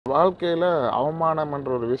வாழ்க்கையில் அவமானம்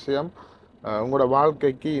என்ற ஒரு விஷயம் உங்களோட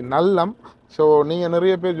வாழ்க்கைக்கு நல்லம். ஸோ நீங்கள்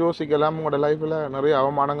நிறைய பேர் யோசிக்கலாம், உங்களோட லைஃப்பில் நிறைய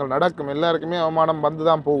அவமானங்கள் நடக்கும், எல்லாருக்குமே அவமானம் வந்து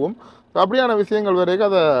தான் போகும். ஸோ அப்படியான விஷயங்கள் வரைக்கும்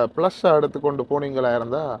அதை ப்ளஸ்ஸாக எடுத்துக்கொண்டு போனீங்களா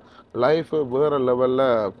இருந்தால் லைஃபு வேறு லெவலில்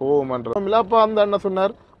போகும்ன்றது இல்லை. அப்போ அந்த அண்ணன்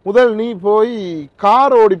சொன்னார், முதல் நீ போய்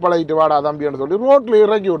கார் ஓடி பழகிட்டு வாடா தம்பின்னு சொல்லி ரோட்டில்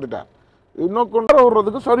இறக்கி விட்டுட்டேன். இன்னும் கொண்டு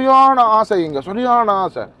விடுறதுக்கு சரியான ஆசை, இங்கே சரியான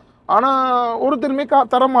ஆசை. ஆனால் ஒருத்தருமே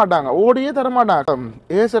தரமாட்டாங்க, ஓடியே தரமாட்டாங்க.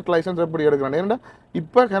 ஏசெட் லைசன்ஸ் எப்படி எடுக்கிறேன்? ஏன்னா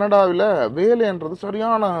இப்போ கனடாவில் வேலைன்றது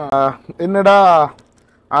சரியான என்னடா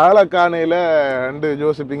ஆளக்கானையில் ரெண்டு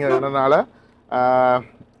யோசிப்பீங்க. அதனால்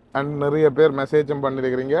அண்ட் நிறைய பேர் மெசேஜும்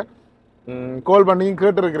பண்ணியிருக்கிறீங்க, கால் பண்ணியும்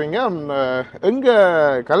கேட்டுருக்கிறீங்க. எங்கே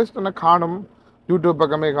கலிஸ்டனை காணும், யூடியூப்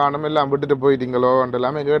பக்கமே காணும், எல்லாம் விட்டுட்டு போயிட்டீங்களோ அண்ட்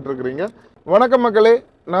எல்லாமே கேட்டிருக்கிறீங்க. வணக்கம் மக்களே,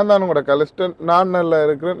 நான் தான் உங்களோட கலிஸ்டன். நான் நல்லா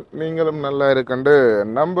இருக்கிறேன், நீங்களும் நல்லா இருக்கண்டு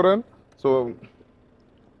நம்புகிறேன். ஸோ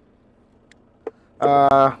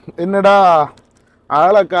என்னடா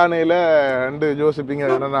ஆளக்கானையில் ரெண்டு யோசிப்பீங்க.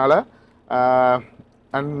 அதனால்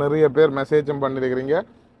அண்ட் நிறைய பேர் மெசேஜும் பண்ணியிருக்கிறீங்க,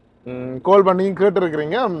 கால் பண்ணியும்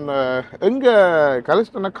கேட்டுருக்கிறீங்க. எங்கே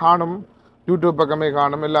கலிஸ்டனை காணும், யூடியூப் பக்கமே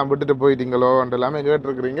காணும், எல்லாம் விட்டுட்டு போயிட்டீங்களோ அண்ட் எல்லாமே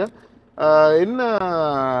கேட்டிருக்கிறீங்க. என்ன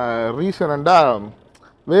ரீசன்டா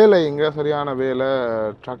வேலை இங்கே சரியான வேலை,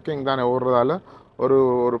 ட்ரக்கிங் தானே ஓடுறதால ஒரு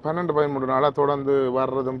 12-13 நாளாக தொடர்ந்து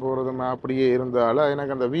வர்றதும் போகிறதும் அப்படியே இருந்ததால்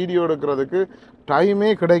எனக்கு அந்த வீடியோ எடுக்கிறதுக்கு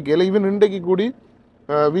டைமே கிடைக்கல. ஈவன் இன்றைக்கு கூடி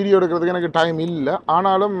வீடியோ எடுக்கிறதுக்கு எனக்கு டைம் இல்லை.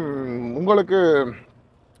 ஆனாலும் உங்களுக்கு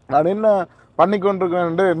நான் என்ன பண்ணி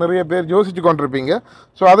கொண்டிருக்கேன்ட்டு நிறைய பேர் யோசித்து கொண்டிருப்பீங்க.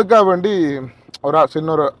 ஸோ அதுக்காக வேண்டி ஒரு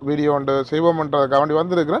சின்ன ஒரு வீடியோ ஒன்று செய்வோம்ன்றதுக்காக வேண்டி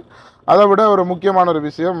வந்திருக்கிறேன். அதை விட ஒரு முக்கியமான ஒரு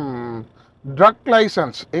விஷயம், ட்ரக்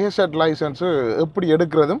லைசன்ஸ், ஏசெட் லைசன்ஸு எப்படி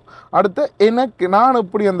எடுக்கிறதும், அடுத்து நான்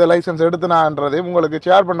எப்படி அந்த லைசன்ஸ் எடுத்தனான்றதையும் உங்களுக்கு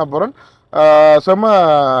ஷேர் பண்ண போகிறேன். செம்ம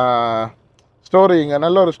ஸ்டோரிங்க,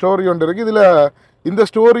 நல்ல ஒரு ஸ்டோரி ஒன்று இருக்குது. இதில் இந்த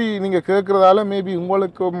ஸ்டோரி நீங்கள் கேட்குறதால மேபி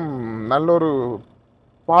உங்களுக்கும் நல்ல ஒரு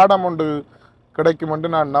பாடம் ஒன்று கிடைக்குமென்று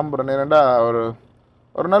நான் நம்புகிறேன். ஏன்னா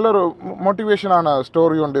ஒரு நல்ல ஒரு மோட்டிவேஷனான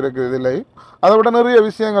ஸ்டோரி ஒன்று இருக்குது இதில். அதை விட நிறைய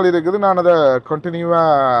விஷயங்கள் இருக்குது, நான் அதை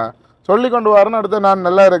கண்டினியூவாக சொல்லி கொண்டு வரேன். அடுத்து நான்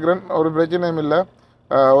நல்லா இருக்கிறேன், ஒரு பிரச்சனையும் இல்லை.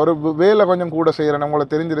 ஒரு வேலை கொஞ்சம் கூட செய்கிறேன்,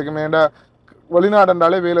 உங்களுக்கு தெரிஞ்சிருக்குமே. ஏன்னா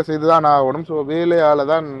வெளிநாடுன்றாலே வேலை செய்து தான் ஆகணும். ஸோ வேலையால்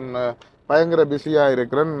தான் பயங்கர பிஸியாக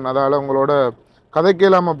இருக்கிறேன். அதால் உங்களோட கதைக்கு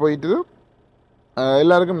இல்லாமல் போயிட்டு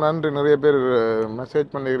எல்லாருக்கும் நன்றி. நிறைய பேர்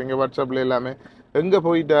மெசேஜ் பண்ணிக்கிறீங்க வாட்ஸ்அப்பில் எல்லாமே, எங்கே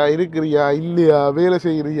போயிட்டா, இருக்கிறியா இல்லையா, வேலை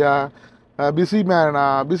செய்கிறியா, பிஸி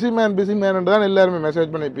மேனுன்ட்டு தான் எல்லாருமே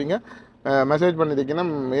மெசேஜ் பண்ணியிருப்பீங்க. மெசேஜ் பண்ணியிருக்கீங்கன்னா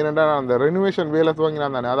ஏனெண்டா நான் அந்த ரெனோவேஷன் வேலை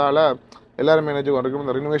துவங்கினான் தானே, அதால் எல்லாருமே நினச்சி கொண்டிருக்கணும்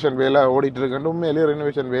இந்த ரெனோவேஷன் வேலை ஓடிட்டு இருக்கேன். உண்மையிலேயே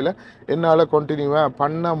ரெனோவேஷன் வேலை என்னால் கண்டினியூவாக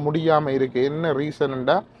பண்ண முடியாமல் இருக்குது. என்ன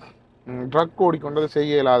ரீசன்டா, ட்ரக் ஓடிக்கொண்டது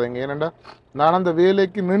செய்ய இயலாதுங்க. ஏனெண்டா நான் அந்த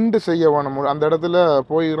வேலைக்கு நின்று செய்ய வேணும், அந்த இடத்துல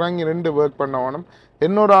போய் இறங்கி நின்று ஒர்க் பண்ண வேணும்.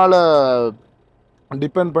 என்னோட ஆளை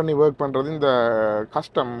டிபெண்ட் பண்ணி ஒர்க் பண்ணுறது இந்த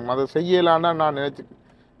கஷ்டம், அதை செய்யலான்னா நான் நினச்சி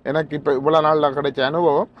எனக்கு இப்போ இவ்வளோ நாளில் கிடைச்ச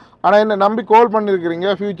அனுபவம். ஆனால் என்ன நம்பி கால் பண்ணியிருக்கிறீங்க,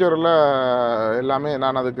 ஃப்யூச்சரில் எல்லாமே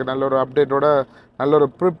நான் அதுக்கு நல்ல ஒரு அப்டேட்டோட நல்ல ஒரு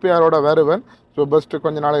ப்ரிப்பேரோட வருவேன். ஸோ பெஸ்ட்டு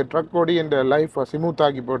கொஞ்ச நாளைக்கு ட்ரக் ஓடி என் லைஃப்பை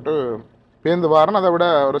ஸ்மூத்தாக்கி போட்டு பேர்ந்து வரேன். அதை விட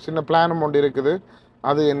ஒரு சின்ன பிளானும் ஒன்று இருக்குது,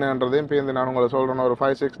 அது என்னன்றதையும் பேர்ந்து நான் உங்களை சொல்கிறேன். ஒரு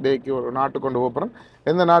 5-6 டேக்கு ஒரு நாட்டுக்கு கொண்டு போகிறேன்.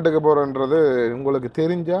 எந்த நாட்டுக்கு போகிறேன்றது உங்களுக்கு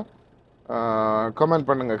தெரிஞ்சால் கமெண்ட்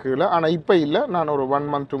பண்ணுங்கள் கீழே. ஆனால் இப்போ இல்லை, நான் ஒரு 1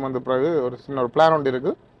 month 2 month பிறகு ஒரு சின்ன ஒரு பிளான் ஒன்று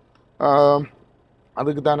இருக்குது,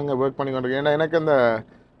 அதுக்கு தானுங்க ஒர்க் பண்ணி கொண்டிருக்கேன். ஏன்னா எனக்கு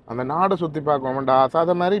அந்த நாடை சுற்றி பார்க்க ஆசை.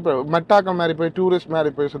 அதை மாதிரி இப்போ மெட்டாக்கள் மாதிரி போய் டூரிஸ்ட் மாதிரி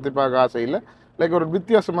போய் சுற்றி பார்க்க ஆசை இல்லை. லைக் ஒரு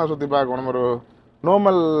வித்தியாசமாக சுற்றி பார்க்கணும். ஒரு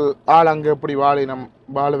நார்மல் ஆள் அங்கே எப்படி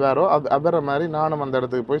வாழுவாரோ அவரை மாதிரி நானும் அந்த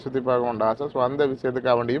இடத்துக்கு போய் சுற்றி பார்க்க வேண்டிய ஆசை. ஸோ அந்த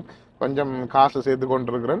விஷயத்துக்காக வேண்டியும் கொஞ்சம் காசு சேர்த்து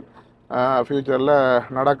கொண்டிருக்கிறேன், ஃப்யூச்சரில்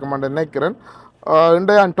நடக்குமென்று நினைக்கிறேன்.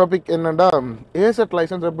 இன்றைய டாபிக் என்னென்னா, ஏசெட்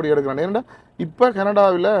லைசன்ஸ் எப்படி எடுக்கிறேன். ஏன்னா இப்போ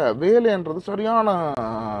கனடாவில் வேலைன்றது சரியான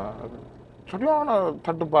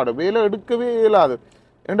தட்டுப்பாடு, வேலை எடுக்கவே இயலாது.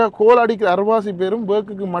 ஏன்னா கோல் அடிக்கிற அறுவாசி பேரும்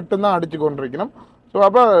ஒர்க்குக்கு மட்டும்தான் அடித்து கொண்டிருக்கணும். ஸோ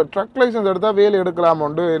அப்போ ட்ரக் லைசன்ஸ் எடுத்தால் வேலை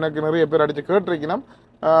எடுக்கலாமோண்டு எனக்கு நிறைய பேர் அடித்து கேட்டிருக்கணும்.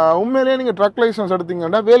 உண்மையிலேயே நீங்கள் ட்ரக் லைசன்ஸ்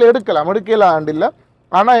எடுத்தீங்கன்னா வேலை எடுக்கலாம் இல்லை.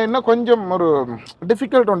 ஆனால் என்ன கொஞ்சம் ஒரு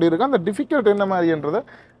டிஃபிகல்ட் ஒன்று இருக்குது. அந்த டிஃபிகல்ட் என்ன மாதிரின்றதை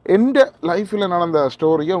எந்த லைஃப்பில் நடந்த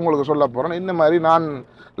ஸ்டோரியை உங்களுக்கு சொல்ல போகிறேன். இந்த மாதிரி நான்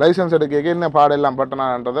லைசன்ஸ் எடுக்க என்ன பாடெல்லாம்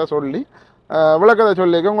பட்டனான்றதை சொல்லி விளக்கத்தை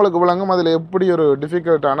சொல்லிக்க உங்களுக்கு விளங்கும். அதில் எப்படி ஒரு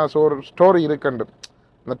டிஃபிகல்ட்டான ஸ்டோரி இருக்குண்டு,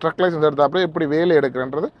 இந்த ட்ரக் லைசன்ஸ் எடுத்தாப்புல எப்படி வேலை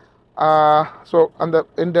எடுக்கிறேன்றது. ஸோ அந்த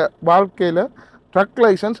எந்த வாழ்க்கையில் ட்ரக்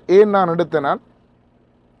லைசன்ஸ் ஏன் நான் எடுத்தேன்,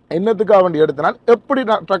 என்னத்துக்காக வேண்டி எடுத்தனால், எப்படி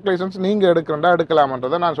நான் ட்ரக் லைசன்ஸ் நீங்கள்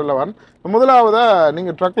எடுக்கலாமன்றதை நான் சொல்ல வரேன். முதலாவதாக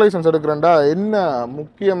நீங்கள் ட்ரக் லைசன்ஸ் எடுக்கிறேன்டா என்ன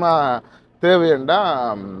முக்கியமாக தேவையண்டா,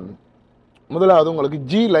 முதலாவது உங்களுக்கு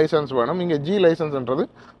ஜி லைசன்ஸ் வேணும். இங்கே G லைசன்ஸ்ன்றது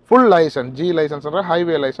full licence. G லைசன்ஸ்ன்ற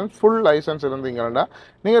highway licence, full licence இருந்தீங்கன்னா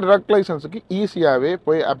நீங்கள் ட்ரக் லைசன்ஸுக்கு ஈஸியாகவே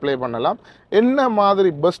போய் அப்ளை பண்ணலாம். என்ன மாதிரி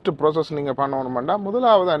பெஸ்ட் ப்ராசஸ் நீங்கள் பண்ணணுமெண்டா,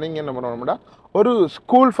 முதலாவதாக நீங்கள் என்ன பண்ணணுமெண்டா, ஒரு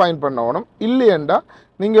ஸ்கூல் ஃபைன் பண்ணணும். இல்லையண்டா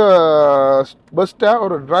நீங்கள் பெஸ்ட்டாக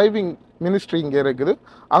ஒரு டிரைவிங் மினிஸ்ட்ரி இங்கே இருக்குது,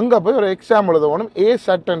 அங்கே போய் ஒரு எக்ஸாம் எழுதணும்.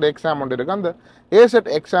 ஏசெட் அண்ட் எக்ஸாம் ஒன்று இருக்குது. அந்த ஏசெட்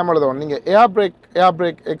எக்ஸாம் எழுதணும். நீங்கள் ஏர்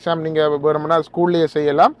பிரேக் எக்ஸாம் நீங்கள் வேணும்னா ஸ்கூல்லேயே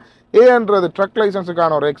செய்யலாம். ஏன்றது ட்ரக்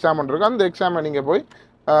லைசன்ஸுக்கான ஒரு எக்ஸாம் ஒன்று இருக்குது. அந்த எக்ஸாமை நீங்கள் போய்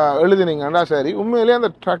எழுதினீங்கன்னா சரி. உண்மையிலேயே அந்த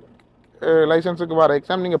ட்ரக் லைசன்ஸுக்கு வர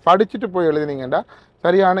எக்ஸாம் நீங்கள் படிச்சுட்டு போய் எழுதினீங்கன்னா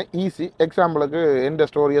சரியான ஈஸி. எக்ஸாம்பிளுக்கு எந்த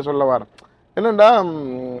ஸ்டோரியை சொல்ல வரேன் என்னென்னா,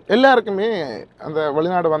 எல்லாருக்குமே அந்த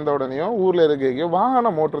வெளிநாடு வந்த உடனேயோ ஊரில் இருக்கையோ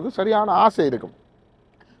வாகனம் ஓட்டுறது சரியான ஆசை இருக்கும்.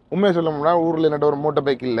 உண்மையை சொல்லணும்னா ஊரில் என்னட்ட ஒரு மோட்டர்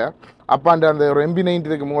பைக் இல்லை. அப்பாண்ட அந்த ஒரு MP90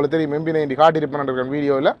 இருக்கு, உங்களுக்கு தெரியும். MP90 காட்டியிருப்பேன்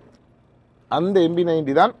வீடியோவில். அந்த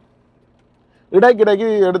MP90 தான் இடைக்கிடைக்கு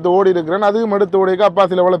எடுத்து ஓடி இருக்கிறேன். அதுவும் எடுத்து ஓடிக்க அப்பா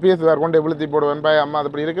சில வேலை பேசுவார், கொண்டே விழுத்தி போடுவேன் பய அம்மா. அது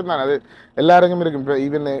அப்படி இருக்குது தான். அது எல்லாருக்கும் இருக்கும். இப்போ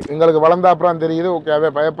ஈவன் எங்களுக்கு வளர்ந்த அப்புறம் தெரியுது, ஓகேவே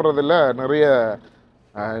பயப்படுறதில்ல. நிறைய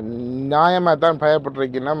நியாயமாக தான்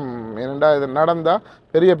பயப்பட்டிருக்கணும். ஏனெண்டா இது நடந்தால்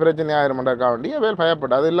பெரிய பிரச்சனை ஆயிரமாட்டாக்கா வேண்டிய வேலை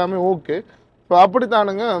பயப்பட்டு அது எல்லாமே ஓகே. ஸோ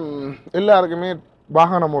அப்படித்தானுங்க எல்லாருக்குமே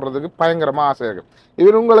வாகனம் ஓடுறதுக்கு பயங்கரமாக ஆசை இருக்கும்.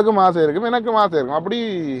 இவர் உங்களுக்கும் ஆசை இருக்கும், எனக்கும் ஆசை இருக்கும். அப்படி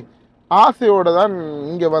ஆசையோடு தான்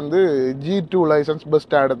இங்கே வந்து G2 லைசன்ஸ்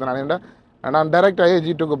பெஸ்ட்டாக எடுத்தேன். ஏன்னா நான் டைரெக்டாகவே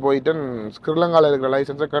G2க்கு போயிட்டேன். ஸ்ரீலங்காவில் இருக்கிற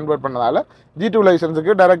லைசன்ஸை கன்வெர்ட் பண்ணதால் G2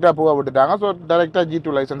 லைசன்ஸுக்கு டைரெக்டாக போக விட்டுட்டாங்க. ஸோ டைரெக்டாக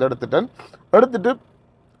G2 லைசன்ஸ் எடுத்துட்டு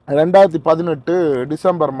 2018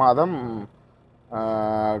 டிசம்பர் மாதம்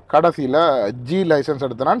கடைசியில் G லைசன்ஸ்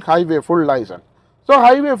எடுத்தேன், highway full licence. So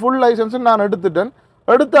highway full licence நான் எடுத்துட்டேன்.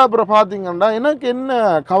 எடுத்த அப்புறம் பார்த்தீங்கன்னா எனக்கு என்ன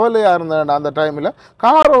கவலையாக இருந்தேன், அந்த டைமில்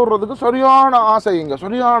கார் ஓடுறதுக்கு சரியான ஆசை, இங்கே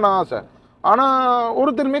சரியான ஆசை. ஆனால்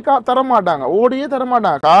ஒருத்தருமே தரமாட்டாங்க, ஓடியே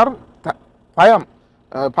தரமாட்டாங்க. கார்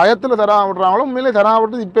பயத்தில் தரா விடுறாங்களோ, உண்மையிலே தரா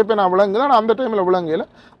விடுறது இப்போ நான் விளங்குது. ஆனால் அந்த டைமில் விளங்கல.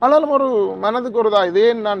 ஆனாலும் ஒரு மனதுக்கு ஒரு இதே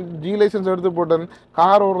நான் G லைசன்ஸ் எடுத்து போட்டேன்,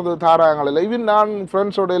 கார் ஓடுறது தாராங்களில்லை. ஈவன் நான்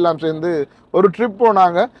ஃப்ரெண்ட்ஸோடு எல்லாம் சேர்ந்து ஒரு ட்ரிப்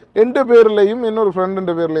போனாங்க. எந்த பேர்லேயும் இன்னொரு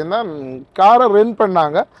ஃப்ரெண்டு பேர்லேயும் தான் காரை ரெண்ட்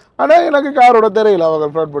பண்ணாங்க. ஆனால் எனக்கு காரோட தெரியல அவங்க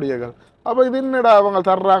ஃப்ரெண்ட் படியர்கள். அப்போ இது என்னடா அவங்க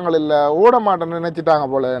தர்றாங்க இல்லை, ஓட மாட்டேன்னு நினச்சிட்டாங்க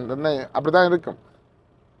போல. அப்படி தான் இருக்கும்.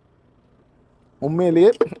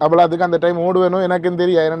 உண்மையிலேயே அவ்வளோ அதுக்கு அந்த டைம் ஓடுவேணும் எனக்கும்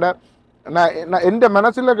தெரியும். ஏன்னா நான் எந்த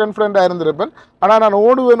மனசில் கான்ஃபிடென்ட்டாக இருந்திருப்பேன், ஆனால் நான்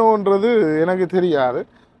ஓடுவேணுன்றது எனக்கு தெரியாது.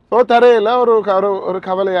 ஸோ தரையில் ஒரு ஒரு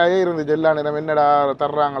கவலையாகவே இருந்துச்சு எல்லா நேரம். என்னடா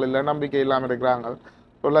தர்றாங்க இல்லை, நம்பிக்கை இல்லாமல் இருக்கிறாங்க.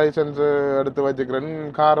 ஸோ லைசன்ஸு எடுத்து வச்சுக்கிறேன்,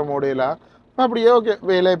 காரம் ஓடையலாம். அப்படியே ஓகே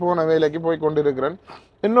வேலைக்கு போய் கொண்டு இருக்கிறேன்.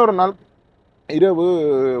 இன்னொரு நாள் இரவு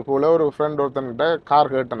போல் ஒரு ஃப்ரெண்ட் ஒருத்தன்கிட்ட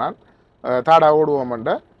கார் கேட்டனான், தாடா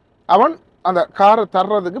ஓடுவோம்ன்ட்ட. அவன் அந்த காரை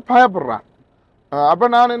தர்றதுக்கு பயப்படுறான். அப்போ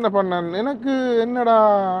நான் என்ன பண்ணேன், எனக்கு என்னடா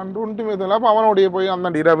ஒன்றுமே தெரியல. அப்போ அவனோடைய போய் அந்த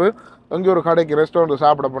இரவு அங்கே ஒரு கடைக்கு ரெஸ்டாரண்ட்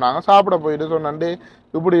சாப்பிட போனாங்க. சாப்பிட போயிட்டு சொன்னான்டே,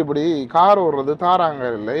 இப்படி கார் ஓடுறது தாராங்க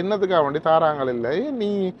இல்லை, என்னத்துக்காக வேண்டி தாராங்க இல்லை, நீ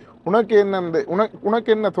உனக்கு என்ன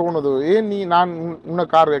உனக்கு என்ன தோணுது, ஏன் நான்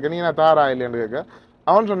உனக்கு கார் கேட்க, நீ என்ன தாரா இல்லைன்னு கேட்க.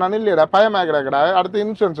 அவன் சொன்னான், இல்லையடா பயமாக்கிறா, அடுத்து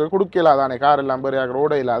இன்சூரன்ஸ் கொடுக்கலாதானே, கார் எல்லாம் பெரியாக்கிற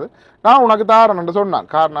ஓட இல்லாது, நான் உனக்கு தாரணுன்னு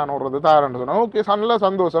சொன்னான். கார் நான் ஓடுறது தாரன்னு சொன்னான். ஓகே, நல்ல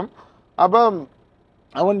சந்தோஷம். அப்போ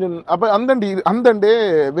அப்போ அந்தண்டே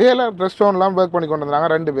வேலை ரெஸ்டாரண்ட்லாம் ஒர்க் பண்ணி கொண்டு வந்தாங்க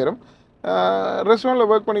 2 பேரும். ரெஸ்டாரண்ட்டில்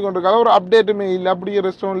ஒர்க் பண்ணி கொண்டு இருக்காங்க. ஒரு அப்டேட்டுமே இல்லை, அப்படியே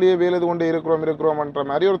ரெஸ்டாரண்ட்லேயே வேலை கொண்டே இருக்கிறோம்ன்ற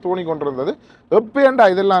மாதிரி ஒரு தோணி கொண்டு இருந்தது. எப்போண்டா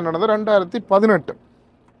இதெல்லாம் நடந்தது 2018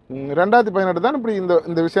 தான் இப்படி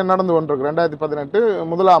இந்த விஷயம் நடந்து கொண்டிருக்கு. 2018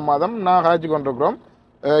 1ஆம் மாதம் நான் காய்ச்சி கொண்டிருக்கிறோம்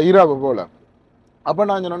இரவு போல். அப்போ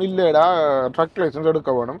நான் சொன்னேன், இல்லைடா ட்ரக் லைசன்ஸ்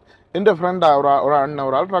எடுக்க வேணும். என் ஃப்ரெண்டாக ஒரு அண்ணன்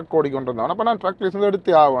ஒரு ஆள் ட்ரக் ஓடிக்கொண்டு இருந்தான். அப்போ நான் ட்ரக் லைசன்ஸ்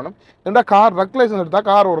எடுத்து ஆகணும். ஏன்னா ட்ரக் லைசன்ஸ் எடுத்தால்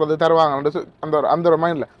கார் ஓடுறது தருவாங்க அந்த ஒரு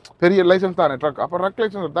மைண்டில். பெரிய லைசன்ஸ் தானே ட்ரக். அப்போ ட்ரக்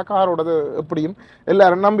லைசன்ஸ் எடுத்தால் கார் ஓடுறது எப்படியும்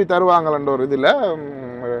எல்லாரும் நம்பி தருவாங்கன்ற ஒரு இதில்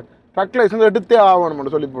ட்ரக் லைசன்ஸ் எடுத்தே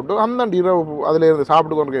ஆகணும்னு சொல்லி போட்டு அந்த இரவு அதில் இருந்து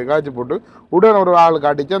சாப்பிட்டு கொண்டு காய்ச்சி போட்டு உடனே ஒரு ஆள்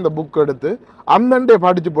காட்டிச்சு அந்த புக் எடுத்து அந்தண்டே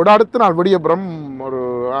படித்து போட்டு அடுத்த நாள் விடியப்புறம் ஒரு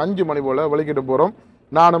 5 மணி போல் வலிக்கிட்டு போகிறோம்.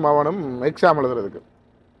 நானும் அவனும் எக்ஸாம்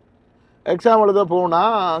எழுத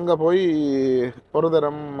போனால் அங்கே போய் ஒரு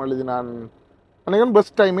தரம் எழுதினான். அன்றைக்கி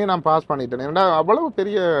பெஸ்ட் டைமே நான் பாஸ் பண்ணிட்டேன். ஏன்னா அவ்வளவு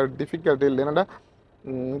பெரிய டிஃபிகல்ட்டி இல்லை. என்னடா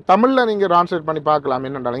தமிழில் நீங்கள் ட்ரான்ஸ்லேட் பண்ணி பார்க்கலாம்,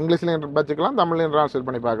 என்னென்றால் இங்கிலீஷ்லேயும் வச்சுக்கலாம், தமிழ்லையும் ட்ரான்ஸ்லேட்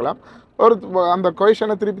பண்ணி பார்க்கலாம். அந்த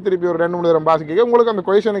கொஷனை திருப்பி ஒரு 2-3 தரம் பாசிக்க உங்களுக்கு அந்த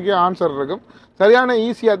கொஷனுக்கே ஆன்சர் இருக்கும். சரியான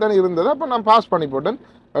ஈஸியாக தான் இருந்தது. அப்போ நான் பாஸ் பண்ணி போட்டேன்.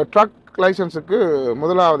 ட்ரக் லைசன்ஸுக்கு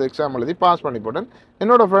 1வது எக்ஸாம் எழுதி பாஸ் பண்ணி போட்டேன்.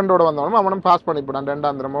 என்னோட ஃப்ரெண்டோட வந்தவனும் அவனும் பாஸ் பண்ணி போட்டான்.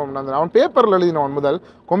 2ஆம் தரமோ 3ஆம் தரம். அவன் பேப்பரில் எழுதினவன் முதல்,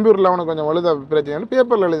 கம்ப்யூட்டரில் அவனுக்கு கொஞ்சம் எழுத பிரச்சனை,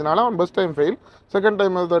 பேப்பரில் எழுதினாலும் அவன் first time fail, second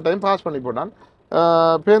time 3rd time pass பண்ணி போட்டான்.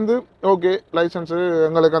 பேருந்து ஓகே லைசன்ஸு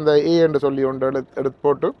எங்களுக்கு அந்த ஏன்னு சொல்லி ஒன்று எடுத்து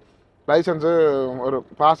போட்டு லைசன்ஸு ஒரு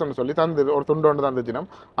பாஸ்ன்னு சொல்லி தந்து ஒரு துண்டு ஒன்று தந்துச்சினம்.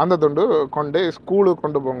 அந்த துண்டு கொண்டு ஸ்கூலுக்கு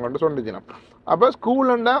கொண்டு போங்கன்னு சொன்னிச்சினம். அப்போ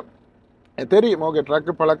ஸ்கூலுன்னா தெரியும், ஓகே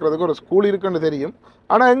ட்ரக்கு பழக்கிறதுக்கு ஒரு ஸ்கூல் இருக்குன்னு தெரியும்.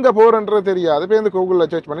 ஆனால் எங்கே போகிறன்றது தெரியாது. இப்போ இந்த கூகுளில்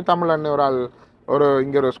சர்ச் பண்ணி தமிழ் அண்ணன் ஒரு ஆள் ஒரு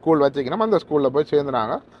இங்கே ஒரு ஸ்கூல் வச்சுக்கணும். அந்த ஸ்கூலில் போய்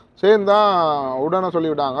சேர்ந்துனாங்க. சேர்ந்தா உடனே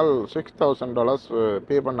சொல்லிவிட்டாங்க $6,000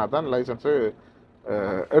 பே பண்ணால் தான் லைசன்ஸு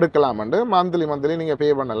எடுக்கலாமண்டு. மந்த்லி நீங்கள் பே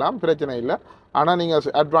பண்ணலாம், பிரச்சனை இல்லை. ஆனால்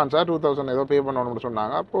நீங்கள் அட்வான்ஸாக 2000 ஏதோ பே பண்ணணும்னு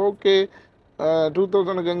சொன்னாங்க. அப்போ ஓகே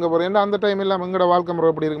 2000க்கு எங்கே போகிறோம்? ஏன்னா அந்த டைம் இல்லாமல் எங்களோட வாழ்க்கை முறை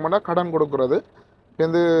எப்படி இருக்குமாட்டா, கடன் கொடுக்குறது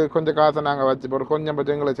வந்து கொஞ்சம் காசை நாங்கள் வச்சு போகிறோம், கொஞ்சம்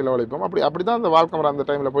பட்சம் எங்களை செலவழிப்போம். அப்படி தான் அந்த வாழ்க்கை முறை அந்த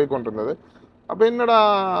டைமில் போய் கொண்டிருந்தது. அப்போ என்னடா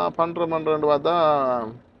பண்ணுறேன்னு பார்த்தா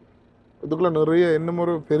இதுக்குள்ளே நிறைய இன்னும்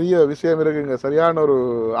ஒரு பெரிய விஷயம் இருக்குங்க. சரியான ஒரு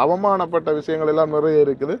அவமானப்பட்ட விஷயங்கள் எல்லாம் நிறைய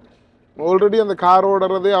இருக்குது. ஆல்ரெடி அந்த கார்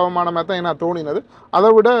ஓடுறதே அவமானமாக தான் என்ன தோணினது. அதை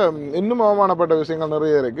விட இன்னும் அவமானப்பட்ட விஷயங்கள்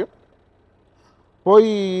நிறைய இருக்குது. போய்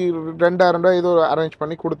 $2000 ஏதோ அரேஞ்ச்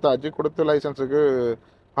பண்ணி கொடுத்தாச்சு. கொடுத்து லைசன்ஸுக்கு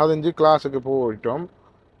 15 கிளாஸுக்கு போயிட்டோம்.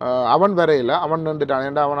 அவன் வரையில் அவன் நின்றுட்டான்.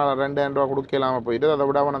 ஏன்டா அவனால் $2000 கொடுக்கலாமல் போயிட்டு, அதை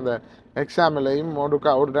விட அவன் அந்த எக்ஸாம்லையும்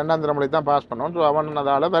ஒரு 2ஆம் மணி தான் பாஸ் பண்ணோம். ஸோ அவன்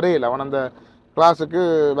அதால் வரையில் அவன் அந்த கிளாஸுக்கு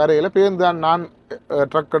வரையில் பேர்ந்தான் நான்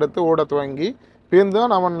ட்ரக் எடுத்து ஓட துவங்கி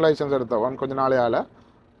பேர்ந்தான் அவன் லைசன்ஸ் எடுத்தவன் கொஞ்சம் நாளையால்.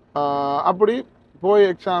 அப்படி போய்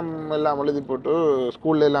எக்ஸாம் எல்லாம் எழுதி போட்டு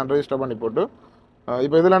ஸ்கூலில் எல்லாம் ரெஜிஸ்டர் பண்ணி போட்டு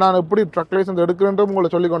இப்போ இதில் நான் எப்படி ட்ரக் லைசன்ஸ் எடுக்கிறேன்ட்டு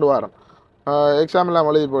உங்களை சொல்லி கொண்டு வரேன். எக்ஸாம் எல்லாம்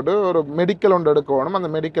எழுதி போட்டு ஒரு மெடிக்கல் ஒன்று எடுக்கணும்.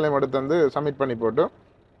 அந்த மெடிக்கலையும் எடுத்து வந்து சப்மிட் பண்ணி போட்டு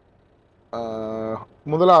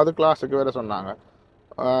முதலாவது கிளாஸுக்கு வேறு சொன்னாங்க.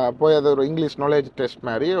 போய் அது ஒரு இங்கிலீஷ் நாலேஜ் டெஸ்ட்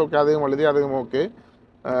மாதிரி ஓகே, அதுவும் எழுதி அதுவும் ஓகே.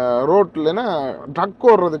 ரோட்டில்னா ட்ரக்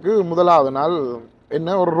ஓடுறதுக்கு முதலாவது நாள்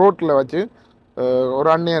என்ன ஒரு ரோட்டில் வச்சு ஒரு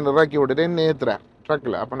அண்ணியை இறக்கி விட்டுட்டு என்ன ஏற்றுறேன்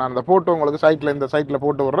ட்ரக்கில். அப்போ நான் அந்த ஃபோட்டோ உங்களுக்கு சைட்டில் இந்த சைட்டில்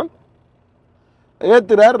போட்டு விட்றேன்.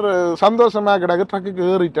 ஏற்றுறார், சந்தோஷமாக கிடக்கு. ட்ரக்குக்கு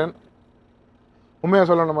ஏறிட்டேன். உண்மையாக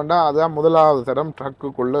சொல்லணுமெண்டா அதுதான் முதலாவது தரம்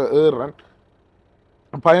ட்ரக்குக்குள்ளே ஏறுறேன்.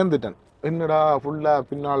 பயந்துட்டேன். என்னடா ஃபுல்லாக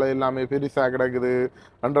பின்னால் எல்லாமே பெருசாக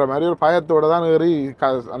கிடக்குதுன்ற மாதிரி ஒரு பயத்தோடு தான் ஏறி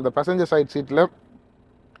அந்த பேசஞ்சர் சைட் சீட்டில்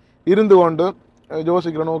இருந்து கொண்டு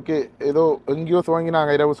யோசிக்கிறோம். ஓகே ஏதோ எங்கேயோ துவங்கி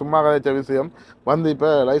நாங்கள் இரவு சும்மா கதைச்ச விஷயம் வந்து இப்போ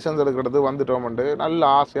லைசன்ஸ் எடுக்கிறது வந்துட்டோம்ண்டு நல்ல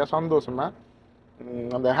ஆசையாக சந்தோஷமாக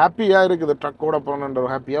அந்த ஹாப்பியாக இருக்குது. ட்ரக்கோட போகணுன்ற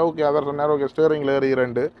ஹாப்பியாக. ஓகே அவர் சொன்னார் ஓகே ஸ்டேரிங்கில்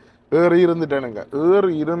ஏறி இருந்துட்டேனுங்க.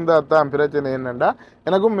 இருந்தால் தான் பிரச்சனை என்னென்னா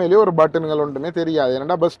எனக்கும் மேலேயே ஒரு பட்டன்கள் ஒன்றுமே தெரியாது.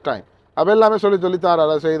 என்னென்னா பஸ் டைம் அப்போ எல்லாமே சொல்லி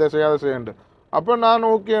தாராள செய்யாத செய்யண்டு. அப்போ நான்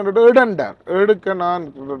ஓகேன்ட்டு எடுக்க நான்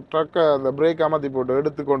ட்ரக்கை அந்த பிரேக் அமர்த்தி போட்டு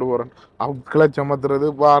எடுத்து கொண்டு போகிறேன். கிளச் அமர்த்துறது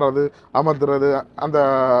வாரது அமர்த்துறது அந்த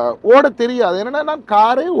ஓட தெரியாது. என்னென்னா நான்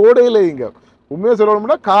காரே ஓடையில இங்கே உண்மையாக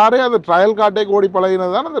சொல்லணும்னா காரே அந்த ட்ரையல் காட்டே ஓடி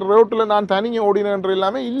பழகினது தான். அந்த ரோட்டில் நான் தனியாக ஓடினன்ற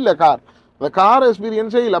எல்லாமே இல்லை. அந்த கார்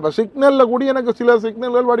எக்ஸ்பீரியன்ஸே இல்லை. அப்போ சிக்னலில் கூடி எனக்கு சில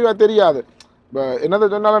சிக்னல்கள் வடிவாக தெரியாது. இப்போ என்னதை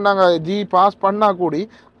சொன்னாலும் நாங்கள் பாஸ் பண்ணால் கூடி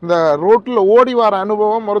இந்த ரோட்டில் ஓடி வர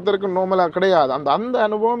அனுபவம் ஒருத்தருக்கு நார்மலாக கிடையாது. அந்த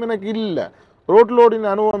அனுபவம் எனக்கு இல்லை. ரோட்டில் ஓடின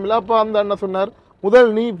அனுபவம் இல்லை. அப்போ அந்த அண்ணன் சொன்னார் முதல்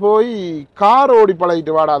நீ போய் கார் ஓடி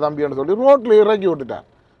பழகிட்டு வாடா தம்பின்னு சொல்லி ரோட்டில் இறக்கி விட்டுட்டார்.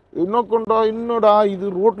 இன்னொடா இது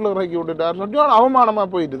ரோட்டில் இறக்கி விட்டுட்டார் சொல்லி அவமானமாக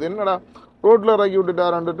போயிட்டுது. என்னடா ரோட்டில் இறக்கி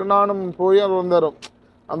விட்டுட்டாருன்ட்டு நானும் போய் அது வந்தாரும்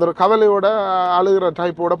அந்த ஒரு கவலையோட அழுகிற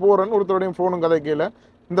டைப்போட போகிறேன்னு ஒருத்தரோடையும் ஃபோனும் கதைக்கல.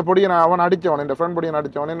 இந்த பொடியை அவன் அடித்தவன், என் ஃப்ரெண்ட் பொடியை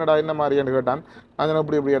அடித்தவன். என்னடா என்ன மாதிரின்னு கேட்டான். அது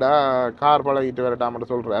இப்படியடா கார் பழகிட்டு வரட்டாமட்டு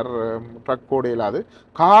சொல்கிறார். ட்ரக் ஓட இல்லாது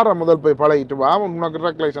காரை முதல் போய் பழகிட்டு வா, உனக்கு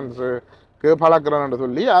ட்ரக் லைசன்ஸுக்கு பழக்கிறேன்னு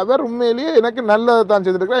சொல்லி அவர் உண்மையிலேயே எனக்கு நல்லதை தான்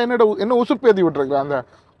செய்துருக்கிறார். என்ன உசுப்பேற்றி விட்டுருக்குறார். அந்த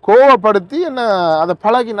கோவப்படுத்தி என்ன அதை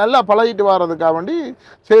நல்லா பழகிட்டு வர்றதுக்காக வேண்டி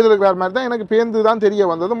செய்திருக்கிற மாதிரி தான் எனக்கு பேருந்து தான் தெரிய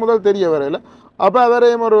வந்தது. முதல் தெரிய வரையில் அப்போ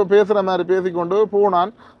அவரையும் ஒரு பேசுகிற மாதிரி பேசிக்கொண்டு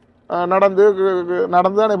போனான். நடந்து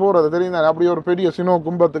தானே போகிறது தெரியும் தானே. அப்படி ஒரு பெரிய சினோ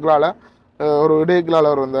கும்பத்துக்களால் ஒரு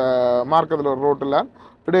இடையக்களால் ஒரு இந்த மார்க்கத்தில் ஒரு ரோட்டில்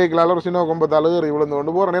இடையக்களால் ஒரு சினோ கும்பத்தால் ஏறி விழுந்து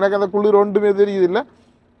கொண்டு போகிறேன். எனக்கு அந்த குளிர் ஒன்றுமே தெரியுது இல்லை.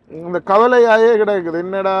 இந்த கவலையாயே கிடைக்குது.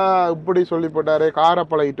 என்னடா இப்படி சொல்லி போட்டாரே காரை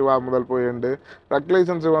பழகிட்டு வா முதல் போயிண்டு, ட்ரக்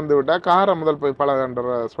லைசன்ஸ் வந்து விட்டால் காரை முதல் போய்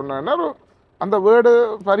பழகன்ற சொன்னேன்னா அந்த வேர்டு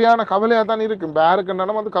சரியான கவலையாக தான் இருக்கும்.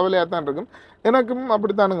 யாருக்குன்னாலும் அது கவலையாக தான் இருக்கும். எனக்கும்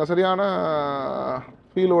அப்படித்தானுங்க சரியான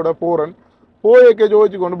ஃபீலோட போகிறேன். போயக்க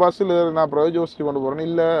ஜோதிச்சு கொண்டு பஸ்ஸில் நான் அப்புறம் யோசிச்சு கொண்டு போகிறேன்.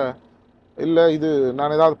 இல்லை இது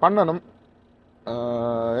நான் ஏதாவது பண்ணணும்.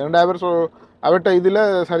 2000 அவர்கிட்ட இதில்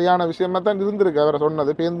சரியான விஷயமா தான் இருந்திருக்கு அவரை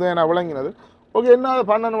சொன்னது. பேருந்து நான் விளங்கினது. ஓகே என்ன அதை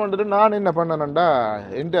பண்ணணும்ன்ட்டு நான் என்ன பண்ணணுன்டா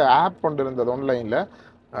என்கிட்ட ஆப் கொண்டு இருந்தது ஆன்லைனில்.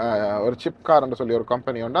 ஒரு சிப்கார்ன்னு சொல்லி ஒரு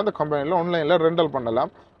கம்பெனி உண்டு. அந்த கம்பெனியில் ஆன்லைனில் ரெண்டல்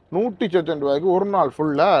பண்ணலாம். $160 ஒரு நாள்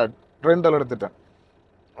ஃபுல்லாக ரெண்டல் எடுத்துட்டேன்.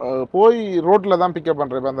 போய் ரோட்டில் தான் பிக்கப்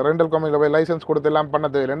பண்ணுறேன். இப்போ அந்த ரெண்டல் கம்பெனியில் போய் லைசன்ஸ் கொடுத்து எல்லாம் பண்ண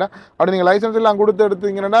தேவையில்லைன்னா அப்படி நீங்கள் லைசன்ஸ் எல்லாம் கொடுத்து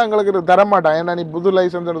எடுத்தீங்கன்னா எங்களுக்கு தரமாட்டான். ஏன்னா நீ புது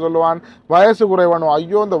லைசன்ஸ்னு சொல்லுவான், வயசு குறைவானும்.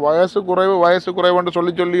 ஐயோ இந்த வயசு குறைவுன்னு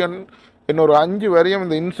சொல்லி இன்னொரு 5 வரையும்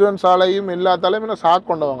இந்த இன்சூரன்ஸ் ஆலையும் எல்லாத்தாலையும் என்ன சாக்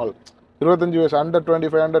கொண்டவங்க. 25 வயசு அண்டர்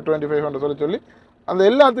 25 சொல்லி அந்த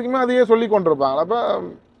எல்லாத்துக்குமே அதையே சொல்லி கொண்டிருப்பாங்க. அப்போ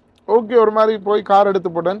ஓகே ஒரு மாதிரி போய் கார் எடுத்து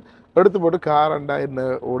போட்டு காரண்டா என்ன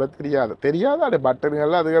ஓட தெரியாது அப்படியே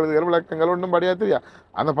பட்டன்கள் அதுகள் விளக்கங்கள் ஒன்றும் படியா தெரியாது.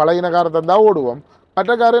 அந்த பழையின காரை தான் ஓடுவோம்.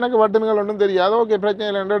 மற்ற கார் எனக்கு பட்டன்கள் ஒன்றும் தெரியாது. ஓகே பிரச்சனை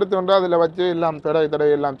இல்லை எடுத்து வந்து அதில் வச்சு எல்லாம்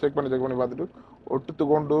தடவை எல்லாம் செக் பண்ணி பார்த்துட்டு ஒட்டுத்து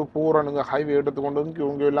கொண்டு போகிறனுங்க ஹைவே எடுத்துக்கொண்டு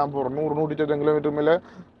இங்கே எல்லாம் போகிறோம் 100-110 கிலோமீட்டர் மேலே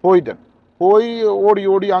போயிட்டேன். போய்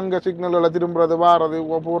ஓடி அங்கே சிக்னலில் திரும்புறது வாரது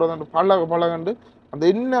போகிறது பழகண்டு அந்த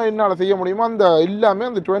என்னால் செய்ய முடியுமோ அந்த எல்லாமே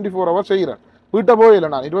அந்த 24 hours செய்கிறேன். வீட்டை போயில்லை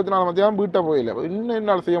நான் 24 மத்தியானம் வீட்டை போயில்லை.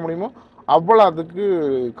 என்னால் செய்ய முடியுமோ அவ்வளோ அதுக்கு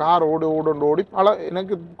கார் ஓடி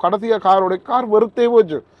எனக்கு கடைசியாக கார் வெறுத்தே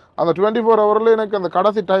போச்சு. அந்த 24 hours எனக்கு அந்த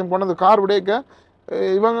கடைசி டைம் போனது கார் விடைக்க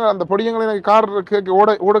இவங்க அந்த பொடியங்களை எனக்கு கார் கேட்க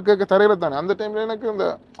ஓட கேட்க தரையில தானே அந்த டைமில் எனக்கு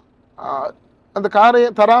அந்த காரையை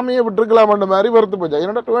தராமையே விட்டுருக்கலாம்ன்ற மாதிரி வெறுத்து போச்சு.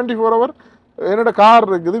 என்னோட 24 hours என்னோட கார்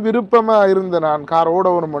இருக்குது விருப்பமாக இருந்தேன். நான் கார் ஓட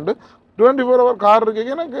வரணும்ண்டு 24 hours கார் இருக்கு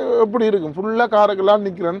எனக்கு எப்படி இருக்கும் ஃபுல்லாக காருக்கெல்லாம்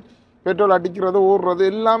நிற்கிறேன். பெட்ரோல் அடிக்கிறது ஓடுறது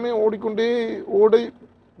எல்லாமே ஓடிக்கொண்டே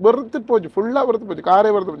வெறுத்து போச்சு. ஃபுல்லாக வெறுத்து போச்சு.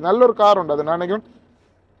 காரே வெறுத்து போச்சு. நல்ல ஒரு கார் உண்டு அது நான் நினைக்கிறேன்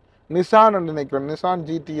நிசான்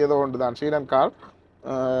ஜிடி ஏதோ ஒன்று தான் ஸ்ரீலன் கார்.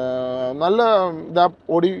 நல்ல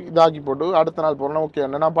இதாக்கி போட்டு அடுத்த நாள் போகிறேன்னா ஓகே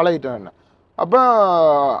என்ன நான் பழகிட்டேன் என்ன. அப்போ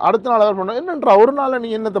அடுத்த நாள் அவர் பண்ணேன் என்னன்றா ஒரு நாள் நீ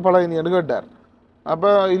என்னத்தை பழகினு கேட்டார். அப்போ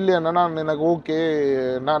இல்லைன்னா நான் எனக்கு ஓகே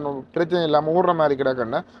நான் பிரச்சனை இல்லாமல் ஓடுற மாதிரி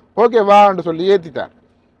கிடக்கண்ணே ஓகே வான்னு சொல்லி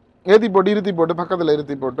இருத்தி போட்டு பக்கத்தில்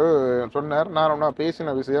இருத்தி போட்டு சொன்னார். நான் ஒன்றா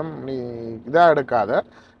பேசின விஷயம் நீ இதாக எடுக்காத.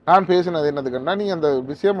 நான் பேசினது என்னதுக்குன்னா நீ அந்த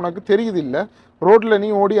விஷயம் உனக்கு தெரியுது இல்லை ரோட்டில் நீ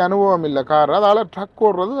ஓடி அனுபவம் இல்லை கார் அதால் ட்ரக்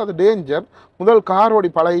ஓடுறது அது டேஞ்சர். முதல் கார் ஓடி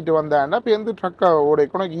பழகிட்டு வந்தேன்னா இப்போ எந்த ட்ரக்கை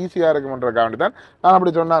ஓடிக்க உனக்கு ஈஸியாக இருக்குமன்றக்காண்டி தான் நான்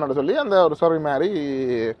அப்படி சொன்னான்னு சொல்லி அந்த ஒரு சொறி மாதிரி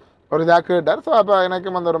ஒரு இதாக கேட்டார். ஸோ அப்போ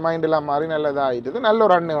எனக்கும் அந்த ஒரு மைண்டெல்லாம் மாதிரி நல்ல இதாகிட்டுது. நல்ல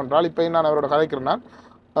ஒரு அண்ணன் ஒன்றால் இப்போ நான் அவரோட கதைக்கிறேன். நான்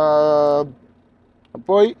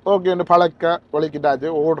போய் ஓகேன்னு பழக்க ஒழிக்கிட்டாச்சு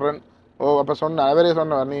ஓடுறேன். அப்போ அவரே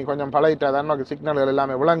சொன்னார் நீ கொஞ்சம் பழகிட்டாதான் உனக்கு சிக்னல்கள்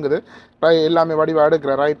எல்லாமே விளங்குது எல்லாமே வடிவாக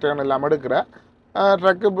எடுக்கிற ரைட் டர்ன் எல்லாம் எடுக்கிற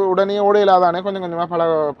ட்ரக்கு உடனே ஓடையிலாதானே கொஞ்சம் கொஞ்சமாக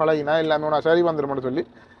பழகினா எல்லாமே உனக்கு சரி வந்துடும்னு சொல்லி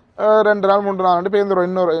 2 நாள் 3 நாள் பேருந்து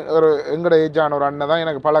இன்னொரு ஒரு எங்கட ஏஜான ஒரு அண்ணன் தான்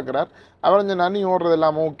எனக்கு பழக்கிறார். அவர் சொன்னார் நீ ஓடுறது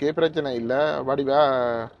எல்லாம் ஓகே பிரச்சனை இல்லை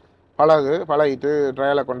வடிவாக பழகிட்டு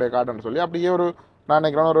ட்ரையலை கொண்டே காட்டுன்னு சொல்லி அப்படியே ஒரு நான்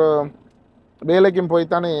நினைக்கிறேன் ஒரு வேலைக்கும்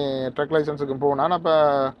போய்த்தானே ட்ரக் லைசன்ஸுக்கும் போனான். அப்போ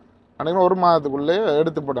அன்றைக்கி ஒரு மாதத்துக்குள்ளே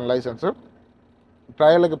எடுத்து போட்டேன் லைசன்ஸு.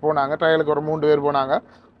 ட்ரையலுக்கு போனாங்க. ட்ரையலுக்கு ஒரு 3 பேர் போனாங்க.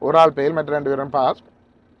 ஒரு ஆள் பெயில் மற்ற 2 பேரும் பாஸ்.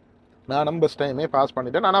 நானும் பஸ் டைமே பாஸ்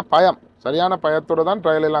பண்ணிட்டேன். ஆனால் சரியான பயத்தோடு தான்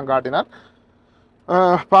ட்ரையல் எல்லாம் காட்டினார்.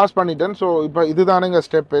 பாஸ் பண்ணிட்டேன். ஸோ இப்போ இதுதானுங்க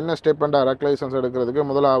ஸ்டெப். என்ன ஸ்டெப்ண்டா ரக் லைசன்ஸ் எடுக்கிறதுக்கு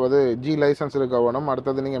முதலாவது ஜி லைசன்ஸ் இருக்கணும்.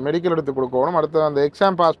 அடுத்தது நீங்கள் மெடிக்கல் எடுத்து கொடுக்கணும். அடுத்தது அந்த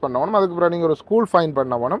எக்ஸாம் பாஸ் பண்ணணும். அதுக்கப்புறம் நீங்கள் ஒரு ஸ்கூல் ஃபைன்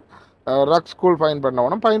பண்ணணும். ரக் ஸ்கூல் ஃபைன்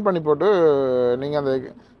பண்ணணும். ஃபைன் பண்ணி போட்டு நீங்கள் அந்த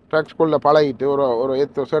ட்ரக் ஸ்கூலில் பழகிட்டு ஒரு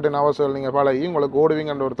சர்டன் ஹவர்ஸ் நீங்கள் பழகி உங்களுக்கு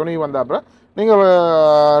ஓடுவீங்கன்ற ஒரு துணி வந்த அப்புறம்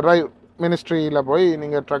நீங்கள் மினிஸ்ட்ரியில் போய்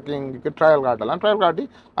நீங்கள் ட்ரக்கிங்க்கு ட்ரையல் காட்டலாம். ட்ரையல் காட்டி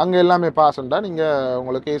அங்கே எல்லாமே பாஸ்ண்டா நீங்கள்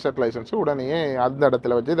உங்களுக்கு ஏசட் லைசன்ஸு உடனே அந்த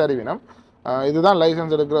இடத்துல வச்சு தருவினம். இதுதான்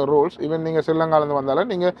லைசன்ஸ் எடுக்கிற ரூல்ஸ். ஈவன் நீங்கள் ஸ்ரீலங்காலேருந்து வந்தாலும்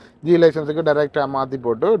நீங்கள் ஜி லைசன்ஸுக்கு டைரெக்டாக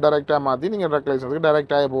மாற்றி நீங்கள் ட்ரக் லைசன்ஸுக்கு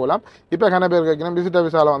டைரெக்டாக போகலாம். இப்போ கன பேர் கேட்கணும் விசிட்டர்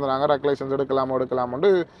விசாவில் வந்துடுறாங்க ட்ரக் லைசன்ஸ்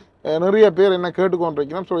எடுக்கலாம்னு நிறைய பேர் என்ன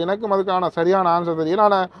கேட்டுக்கொண்டிருக்கணும். ஸோ எனக்கும் அதுக்கான சரியான ஆன்சர் தெரியும்.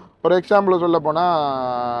 நான் ஒரு எக்ஸாம்பிள் சொல்ல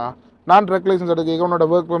போனால் நான் ட்ரக் லைசன்ஸ் எடுக்க உன்னோட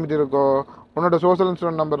ஒர்க் பெர்மிட் இருக்கோ உன்னோட சோஷியல்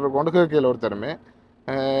இன்சூரன்ஸ் நம்பர் இருக்கோன்னு கேட்கல ஒருத்தருமே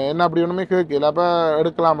என்ன அப்படி ஒன்றுமே கேட்கல. அப்போ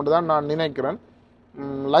எடுக்கலாம்னு தான் நான் நினைக்கிறேன்.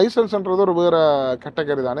 லைசன்ஸ்ன்றது ஒரு வேறு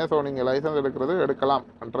கேட்டகரி தானே. ஸோ நீங்கள் லைசன்ஸ்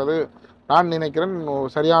எடுக்கலாம்ன்றது நான் நினைக்கிறேன்.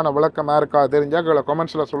 சரியான விளக்கமாக இருக்கா தெரிஞ்சால்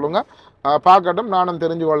கமெண்ட்ஸில் சொல்லுங்கள் பார்க்கட்டும் நானும்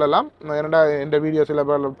தெரிஞ்சு கொள்ளலாம். எந்த வீடியோஸில்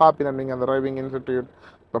பார்ப்பினேன் நீங்கள் அந்த டிரைவிங் இன்ஸ்டிடியூட்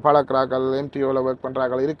இப்போ பழக்கிறாக்கள் எம்டிஓவில் ஒர்க்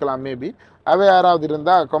பண்ணுறாக்கள் இருக்கலாம் மேபி. அவை யாராவது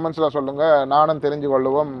இருந்தால் கமெண்ட்ஸில் சொல்லுங்கள் நானும் தெரிஞ்சு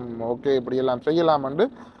கொள்ளுவோம். ஓகே இப்படியெல்லாம் செய்யலாம்ண்டு.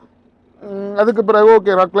 அதுக்கு பிறகு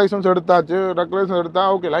ஓகே ரக் லைசன்ஸ் எடுத்தாச்சு. ரக் லைசன்ஸ்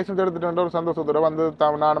எடுத்தால் ஓகே லைசன்ஸ் எடுத்துகிட்டு ஒரு சந்தோஷத்தோட வந்து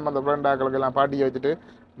நானும் அந்த ஃப்ரெண்ட் ஆக்களுக்கு எல்லாம் பாட்டியை வச்சுட்டு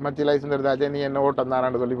மச்சி லைசன்ஸ் எடுத்தாச்சு நீ என்ன ஓட்டம்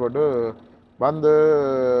தானான்னு சொல்லி போட்டு வந்து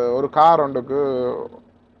ஒரு கார் ஒன்றுக்கு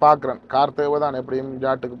பார்க்குறேன். கார் தேவை தான் எப்படியும்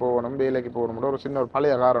ஜாட்டுக்கு போகணும் வேலைக்கு போகணும். ஒரு சின்ன ஒரு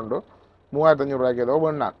பழைய கார் உண்டு 3500 ரூபாய்க்கு ஏதோ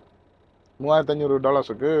வேணான்.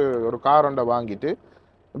 $3500 ஒரு கார் ஒன்றை வாங்கிட்டு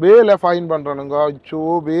வேலை ஃபைன் பண்ணுறனுங்க. அச்சோ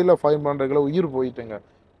வேலை ஃபைன் பண்ணுறதுல உயிர் போயிட்டுங்க.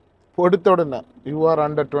 எடுத்த உடனே யூஆர்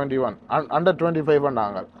அண்டர் 21 அண்டர்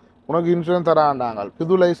 25ண்டாங்க உனக்கு இன்சூரன்ஸ் தராண்டாங்க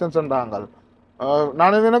புது லைசன்ஸ்ன்றாங்க.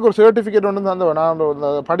 நான் எனக்கு ஒரு சர்டிஃபிகேட் ஒன்று தந்தவன்.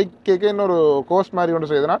 நான் படிக்க இன்னொரு கோர்ஸ் மாதிரி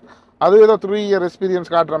ஒன்று செய்தேன். அது ஏதோ 3 year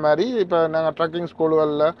எக்ஸ்பீரியன்ஸ் காட்டுற மாதிரி. இப்போ நாங்கள் ட்ரக்கிங்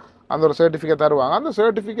ஸ்கூல்களில் அந்த ஒரு சர்டிஃபிகேட் தருவாங்க. அந்த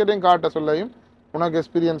சர்டிஃபிகேட்டையும் காட்ட சொல்லையும் உனக்கு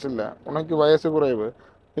எக்ஸ்பீரியன்ஸ் இல்லை உனக்கு வயசு குறைவு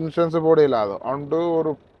இன்சூரன்ஸு போட இல்லாதோ அண்டு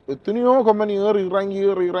ஒரு எத்தனையோ கம்பெனி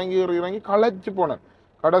இறங்கி களைச்சி போனேன்.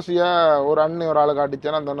 கடைசியாக ஒரு அண்ணன் ஒரு ஆளுக்கு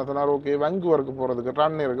அடித்தேன். அந்த அண்ணன் சொன்னார், ஓகே வங்கி ஒர்க்கு போகிறதுக்கு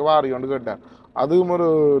அண்ணன் இருக்கு வாரி ஒன்று கேட்டேன். அதுவும் ஒரு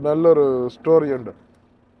நல்ல ஒரு ஸ்டோரி உண்டு.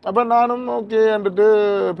 அப்போ நானும் ஓகேன்ட்டு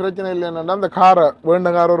பிரச்சனை இல்லை. என்னென்னா அந்த காரை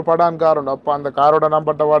வேண்ட கார் ஒரு படான் கார் உண்டு. அப்போ அந்த காரோட நான்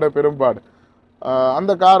பட்ட பாடு பெரும்பாடு.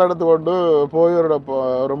 அந்த கார் எடுத்து கொண்டு போய்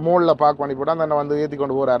ஒரு மோலில் பார்க் பண்ணி போட்டு அந்த அண்ணன் வந்து ஏற்றி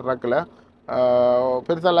கொண்டு போகிறார் ட்ரக்கில்.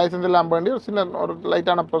 பெருசாக லைசன்ஸ் இல்லாமல் வேண்டி ஒரு சின்ன ஒரு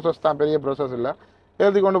லைட்டான ப்ரோசஸ் தான், பெரிய ப்ரோசஸ் இல்லை.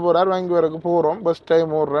 ஏற்றி கொண்டு போகிறார். வங்கி வரைக்கும் போகிறோம். பஸ்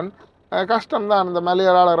டைம் ஓடுறேன். கஷ்டம் தான் அந்த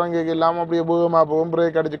மலையாள இறங்கி இல்லாமல் அப்படியே பூகமாக போகும்.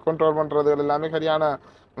 பிரேக் அடித்து கண்ட்ரோல் பண்ணுறது எல்லாமே சரியான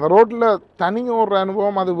அந்த ரோட்டில் தனி ஓடுற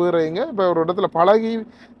அனுபவம் அது வேறுங்க. இப்போ ஒரு இடத்துல பழகி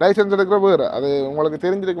லைசன்ஸ் எடுக்கிற வேறு அது உங்களுக்கு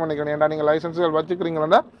தெரிஞ்சிருக்க நினைக்கிறேன். ஏன்டா நீங்கள் லைசன்ஸுகள்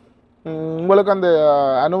வச்சுக்கிறீங்களா உங்களுக்கு அந்த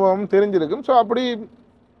அனுபவம் தெரிஞ்சிருக்கும். ஸோ அப்படி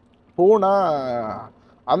போனால்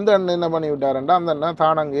அந்த அண்ணன் என்ன பண்ணி விட்டாருண்டா, அந்த அண்ணன்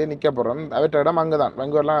தான் அங்கேயே நிற்க போகிறேன். அவற்ற இடம் அங்கே தான்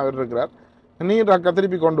வங்கூர்லாம் அவர் இருக்கிறார். நீ ட்ரக்கை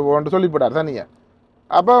திருப்பி கொண்டு போகன்ட்டு சொல்லிவிட்டார் தனியாக.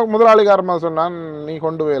 அப்போ முதலாளிக்காரமாக சொன்னான், நீ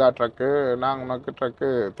கொண்டு போயிடா ட்ரக்கு, நான் உனக்கு ட்ரக்கு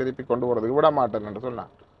திருப்பி கொண்டு போகிறதுக்கு விட மாட்டேன்னு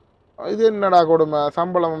சொன்னான். இது என்னடா கொடுமை,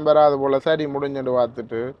 சம்பளம் வராது போல். சரி முடிஞ்சுட்டு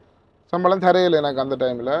பார்த்துட்டு சம்பளம் தரையில் எனக்கு அந்த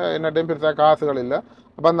டைமில் என்ன டைம் பெருசாக காசுகள் இல்லை.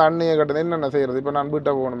 அப்போ அந்த அண்ணியை கட்டுறது என்னென்ன செய்கிறது. இப்போ நான்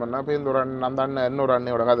வீட்டை போகணுமென்னா இப்போ இந்த ஒரு அந்த அண்ணன் இன்னொரு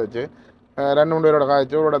அண்ணியோட கதைச்சு 2 பேரோட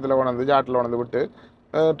காய்ச்சி ஒரு இடத்துல கொண்டு ஜாட்டில் கொண்டு விட்டு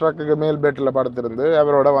ட்ரக்குக்கு மேல் பெட்டில் படுத்திருந்து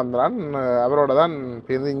அவரோட வந்தான். அவரோட தான்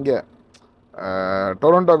இங்கே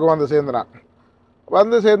டொரண்டோக்கு வந்து சேர்ந்துறான்.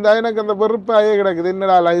 வந்து சேர்ந்தா எனக்கு அந்த வெறுப்பாயே கிடக்குது.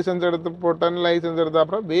 என்னடா லைசன்ஸ் எடுத்து போட்டேன், லைசன்ஸ் எடுத்த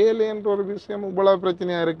அப்புறம் வேலைன்ற ஒரு விஷயம் இவ்வளவு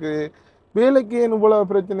பிரச்சனையாக இருக்குது. வேலைக்கு ஏன் இவ்வளவு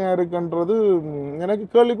பிரச்சனையாக இருக்குன்றது எனக்கு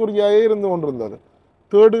கேள்விக்குறியாகவே இருந்து கொண்டிருந்தது.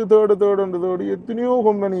 தேடு எத்தனையோ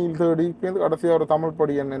கம்பெனியில் தேடி கடைசியாக ஒரு தமிழ்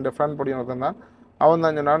படியன் என் ஃப்ரெண்ட் படியன் தான். அவன்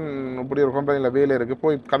தான் நான் இப்படி ஒரு கம்பெனியில் வேலை இருக்குது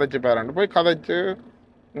போய் கதைச்சு பேரான்ட்டு போய் கதைச்சு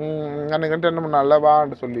அன்றைக்கு 2 மணி நாளில்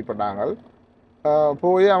வான்னு சொல்லி போட்டாங்க.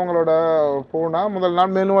 போய் அவங்களோட போனால் முதல்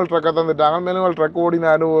நாள் மேனுவல் ட்ரக்கை தந்துட்டாங்க. மேனுவல் ட்ரக்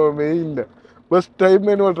ஓடின அனுபவமே இல்லை. ஃபஸ்ட் டைம்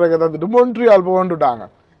மேனுவல் ட்ரக்கை தந்துட்டு மொன்ட்ரியால் போகண்டுட்டாங்க.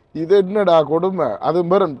 இது என்னடா கொடுமை. அது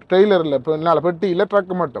வெறும் ட்ரெய்லரில் இப்போ என்னால் பெட்டி இல்லை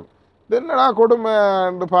ட்ரக்கு மட்டும். இது என்னடா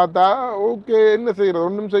கொடுமைன்னு பார்த்தா ஓகே என்ன செய்கிறது,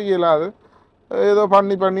 ஒன்றும் செய்யலாது. ஏதோ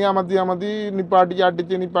பண்ணி அமர்த்தி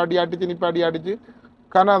நிப்பாட்டி அடித்து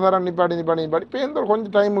கனாதரம் நிப்பாட்டி இப்போ எந்த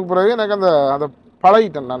கொஞ்சம் டைமுக்கு பிறகு எனக்கு அந்த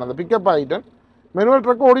பழகிட்டேன். நான் அந்த பிக்கப் ஆகிட்டேன். மேனுவல்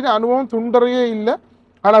ட்ரக் ஓடின அனுபவம் துண்டறையே இல்லை.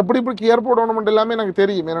 ஆனால் இப்படி கியர் போடணும் மட்டும் எல்லாமே எனக்கு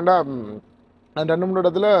தெரியும். ஏன்னாண்டா நான் 2-3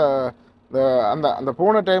 இடத்துல இந்த அந்த அந்த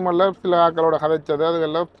போன டைமில் சில ஆக்களோட கதைச்சது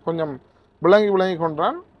அதுக்கெல்லாம் கொஞ்சம் விளங்கி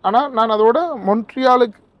கொண்டான். ஆனால் நான் அதோட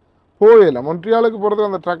மொன்ட்ரியாலுக்கு போகலை. மொன்ட்ரியாலுக்கு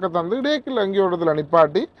போகிறதுக்கு அந்த ட்ரக்கை தந்து இடைக்கில் எங்கேயோ இடத்துல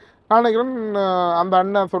நிப்பாட்டி நான் நினைக்கிறேன் அந்த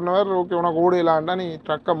அண்ணன் சொன்னவர், ஓகே உனக்கு ஓடிலான்டா நீ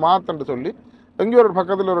ட்ரக்கை மாற்றன்ட்டு சொல்லி எங்கேயோ ஒரு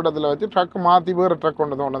பக்கத்தில் ஒரு இடத்துல வச்சு ட்ரக் மாற்றி வேறு ட்ரக்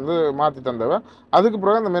கொண்டு வந்து மாற்றி தந்தவன். அதுக்கு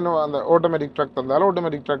பிறகு அந்த ஆட்டோமேட்டிக் ட்ரக் தந்தாலும்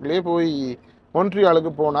ஆட்டோமேட்டிக் ட்ரக்லேயே போய்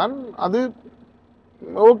மொன்ட்ரியாலுக்கு போனான். அது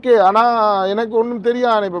ஓகே. ஆனால் எனக்கு ஒன்றும்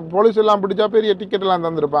தெரியாது. இப்போ போலீஸ் எல்லாம் பிடிச்சா பெரிய டிக்கெட்டெல்லாம்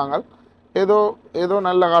தந்துருப்பாங்க. ஏதோ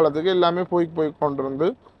நல்ல காலத்துக்கு எல்லாமே போய் கொண்டிருந்து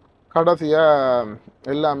கடைசியாக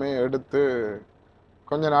எல்லாமே எடுத்து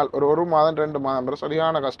கொஞ்ச நாள் ஒரு மாதம் 2 மாதம்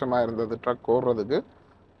சரியான கஷ்டமாக இருந்தது ட்ரக் ஓடுறதுக்கு.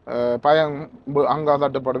 பயம், அங்கே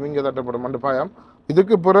தட்டுப்படும் இங்கே தட்டுப்படும் பயம்.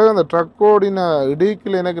 இதுக்கு பிறகு அந்த ட்ரக் ஓடின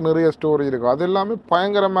இடிக்கில் எனக்கு நிறைய ஸ்டோரி இருக்கும். அது எல்லாமே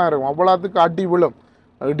பயங்கரமாக இருக்கும். அவ்வளோத்துக்கு அடி விழும்,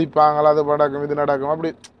 இடிப்பாங்களா, அது நடக்கும் இது நடக்கும்,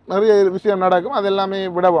 அப்படி நிறைய விஷயம் நடக்கும். அது எல்லாமே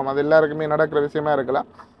விடவும் அது எல்லாருக்குமே நடக்கிற விஷயமா இருக்கலாம்.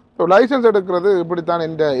 ஸோ லைசன்ஸ் எடுக்கிறது இப்படித்தான்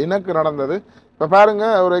எனக்கு நடந்தது. இப்போ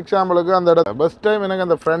பாருங்கள் ஒரு எக்ஸாம்பிளுக்கு அந்த பஸ் டைம் எனக்கு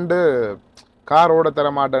அந்த ஃப்ரெண்டு கார் ஓட தர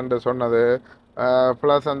மாட்டேன்ட்டு சொன்னது,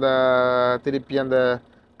 ப்ளஸ் அந்த திருப்பி அந்த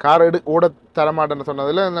கார் ஓட தரமாட்டேன்னு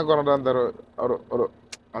சொன்னதில் எனக்கு அந்த ஒரு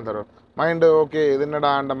அந்த மைண்டு ஓகே இது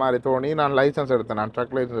என்னடா அந்த மாதிரி தோணி நான் லைசன்ஸ் எடுத்தேன். நான்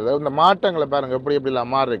ட்ரக் லைசன்ஸ் இந்த மாற்றங்களை பாருங்கள்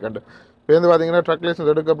எப்படிலாம் மாறி கண்டு. இப்போ வந்து பார்த்தீங்கன்னா ட்ரக்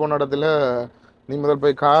லைசன்ஸ் எடுக்க போன இடத்துல நீ முதல்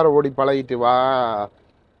போய் காரை ஓடி பழகிட்டு வா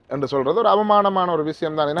என்று சொல்கிறது ஒரு அவமானமான ஒரு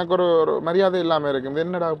விஷயம் தான். எனக்கு ஒரு மரியாதை இல்லாமல் இருக்குது.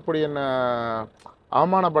 என்னடா இப்படி என்ன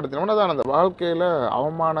அவமானப்படுத்தினோம்னா தான் அந்த வாழ்க்கையில்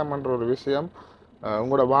அவமானம் என்ற ஒரு விஷயம்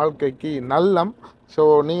உங்களோட வாழ்க்கைக்கு நல்லம். ஸோ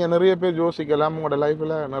நீங்கள் நிறைய பேர் யோசிக்கலாம், உங்களோட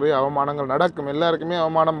லைஃப்பில் நிறைய அவமானங்கள் நடக்கும், எல்லாருக்குமே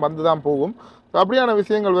அவமானம் வந்து தான் போகும். ஸோ அப்படியான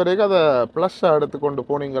விஷயங்கள் வரைக்கும் அதை ப்ளஸ்ஸாக எடுத்துக்கொண்டு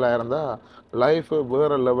போனீங்களா இருந்தால் லைஃபு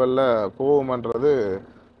வேறு லெவலில் போகும்ன்றது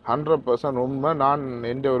 100% உண்மை. நான்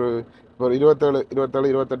எந்த ஒரு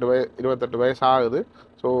 28 வயசு ஆகுது.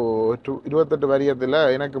 ஸோ 28 வரியத்தில்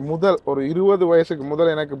எனக்கு ஒரு 20 வயசுக்கு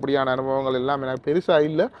முதல் எனக்கு இப்படியான அனுபவங்கள் எல்லாம் எனக்கு பெருசாக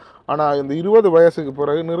இல்லை. ஆனால் இந்த 20 வயசுக்கு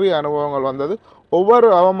பிறகு நிறைய அனுபவங்கள் வந்தது. ஒவ்வொரு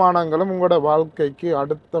அவமானங்களும் உங்களோட வாழ்க்கைக்கு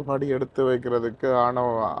அடுத்த படி எடுத்து வைக்கிறதுக்கு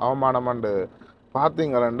அவமானம்ண்டு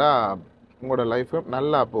பார்த்தீங்களா உங்களோட லைஃபு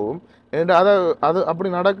நல்லா போகும். ஏன்னா அது அப்படி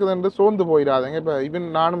நடக்குதுன்னு சோர்ந்து போயிடாதீங்க. இப்போ ஈவன்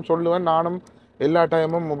நானும் சொல்லுவேன், நானும் எல்லா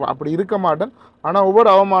டைமும் அப்படி இருக்க மாட்டேன். ஆனால் ஒவ்வொரு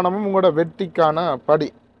அவமானமும் உங்களோட வெற்றிக்கான படி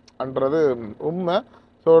என்றது உண்மை.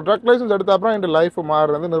 ஸோ ட்ரக் லைசன்ஸ் எடுத்த அப்புறம் என் லைஃப்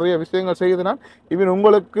மாறுறது நிறைய விஷயங்கள் செய்யுது. நான் ஈவன்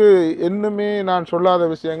உங்களுக்கு இன்னுமே நான் சொல்லாத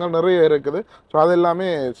விஷயங்கள் நிறைய இருக்குது. ஸோ அது எல்லாமே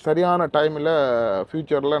சரியான டைமில்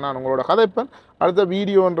ஃப்யூச்சரில் நான் உங்களோட கதைப்பேன். அடுத்த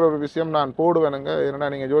வீடியோன்ற ஒரு விஷயம் நான் போடுவேனுங்க.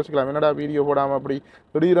 என்னடா நீங்கள் யோசிக்கலாம், என்னடா வீடியோ போடாமல் அப்படி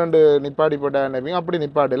திடீரெண்டு நிப்பாடி போட்டேன், அப்படி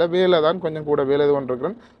நிப்பாட்டில் வேலை தான் கொஞ்சம் கூட வேலை இது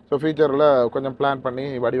பண்ணிருக்கிறேன். ஸோ ஃப்யூச்சரில் கொஞ்சம் பிளான் பண்ணி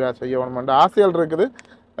வடிவாக செய்ய வேணுமென்ற ஆசைகள் இருக்குது.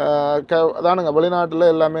 அதானுங்க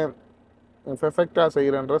வெளிநாட்டில் எல்லாமே பெர்ஃபெக்டாக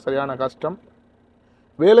செய்கிறன்ற சரியான கஷ்டம்.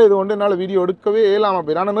 வேலை இது ஒன்று என்னால் வீடியோ எடுக்கவே இயலாமல்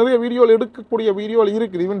போயிடும். ஆனால் நிறைய வீடியோவில் எடுக்கக்கூடிய வீடியோவில்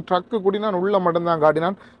இருக்குது. ஈவன் ட்ரக்கு கூடி நான் உள்ளே மட்டும்தான்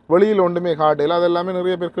காட்டினான், வெளியில் ஒன்றுமே காட்டையில். அது எல்லாமே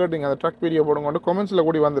நிறைய பேர் கேட்டிங்க, அந்த ட்ரக் வீடியோ போடுங்க கொமெண்ட்ஸில்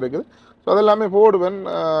கூடி வந்திருக்குது. ஸோ அதெல்லாமே போடுவேன்.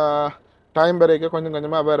 டைம் வரைக்கும் கொஞ்சம்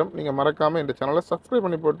கொஞ்சமாக வரும். நீங்கள் மறக்காமல் இந்த சேனலை சப்ஸ்கிரைப்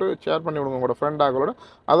பண்ணி போட்டு ஷேர் பண்ணி விடுங்க உங்களோட ஃப்ரெண்டாகளோட.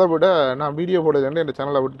 அதை விட நான் வீடியோ போடுறதுன்னு இந்த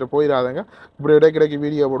சேனலை விட்டுட்டு போயிடாதுங்க. இப்படி இடைக்கிடைக்கு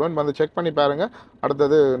வீடியோ போடுவேன், வந்து செக் பண்ணி பாருங்கள்.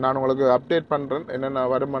 அடுத்தது நான் உங்களுக்கு அப்டேட் பண்ணுறேன் என்னென்ன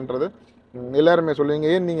வருமன்றது. எல்லாருமே சொல்லுவீங்க,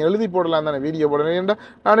 ஏன் நீங்கள் எழுதி போடலாம் தானே வீடியோ போடணும். ஏன்டா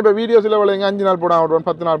நான் இப்போ வீடியோஸில் விளைங்க 5 நாள் போடாமல் விடுவேன்,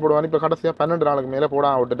 10 நாள் போடுவேன். இப்போ கடைசியாக 12 நாளுக்கு மேலே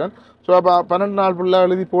போடாமல் விட்டுட்டேன். ஸோ அப்போ 12 நாள் ஃபுல்லாக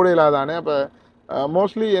எழுதி போடலாதானே. அப்போ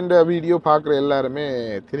மோஸ்ட்லி என் வீடியோ பார்க்குற எல்லாருமே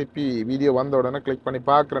திருப்பி வீடியோ வந்த உடனே கிளிக் பண்ணி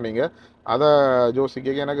பார்க்குறேன். நீங்கள் அதை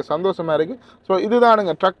யோசிக்க எனக்கு சந்தோஷமாக இருக்குது. ஸோ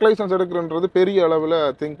இதுதானுங்க, ட்ரக் லைசன்ஸ் எடுக்கிறன்றது பெரிய அளவில்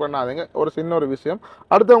திங்க் பண்ணாதீங்க. ஒரு சின்ன ஒரு விஷயம்.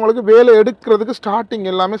 அடுத்தவங்களுக்கு வேலை எடுக்கிறதுக்கு ஸ்டார்டிங்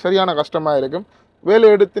எல்லாமே சரியான கஷ்டமாக இருக்கும். வேலை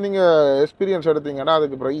எடுத்து நீங்கள் எக்ஸ்பீரியன்ஸ் எடுத்தீங்கன்னா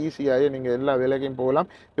அதுக்கு அப்புறம் ஈஸியாகி நீங்கள் எல்லா வேலைக்கும் போகலாம்.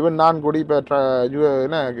 ஈவன் நான் கூட இப்போ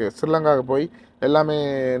என்ன ஸ்ரீலங்காவுக்கு போய் எல்லாமே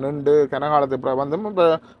நின்று கனகாலத்துக்கு அப்புறம் வந்து இப்போ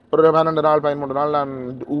ஒரு 12 நாள் 13 நாள் நான்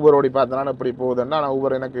ஊபர் ஓடி பார்த்தேன்னா எப்படி போகுதுன்னா, ஆனால்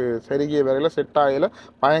ஊபர் எனக்கு சரிகிய வேலையில் செட் ஆகல,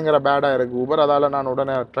 பயங்கர பேடாக இருக்குது ஊபர். அதால் நான்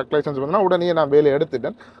உடனே ட்ரக் லைசன்ஸ் வந்தேன்னா உடனே நான் வேலை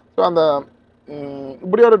எடுத்துட்டேன். ஸோ அந்த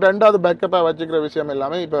இப்படி ஒரு 2வது பேக்கப்பாக வச்சுக்கிற விஷயம்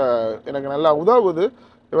எல்லாமே இப்போ எனக்கு நல்லா உதவுது.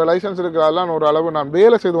 இப்போ லைசன்ஸ் இருக்கிறதெல்லாம் ஒரு அளவு நான்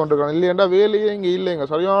வேலை செய்து கொண்டிருக்கேன். இல்லையண்டா வேலையே இங்கே இல்லைங்க.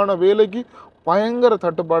 சரியான வேலைக்கு பயங்கர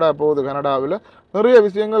தட்டுப்பாடாக போகுது கனடாவில். நிறைய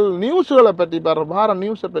விஷயங்கள் நியூஸுகளை பற்றி வார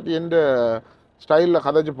நியூஸை பற்றி எந்த ஸ்டைலில்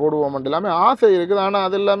கதைச்சு போடுவோம் எல்லாமே ஆசை இருக்குது. ஆனால்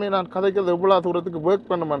அது எல்லாமே நான் கதைக்கிறது எவ்வளோ தூரத்துக்கு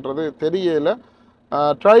ஒர்க் பண்ணுமன்றது தெரியலை.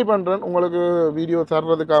 ட்ரை பண்ணுறேன். உங்களுக்கு வீடியோ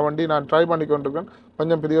தர்றதுக்காக வேண்டி நான் ட்ரை பண்ணி கொண்டிருக்கேன்.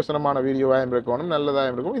 கொஞ்சம் பிரயோசனமான வீடியோவாக இருக்கணும்,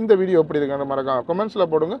 நல்லதாக இருக்கும். இந்த வீடியோ எப்படி இருக்குன்னு மறக்காம கமெண்ட்ஸில்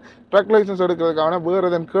போடுங்க. ட்ரக் லைசன்ஸ் எடுக்கிறதுக்கான வேறு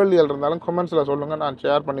எதுவும் கேள்விகள் இருந்தாலும் கமெண்ட்ஸில் சொல்லுங்கள், நான்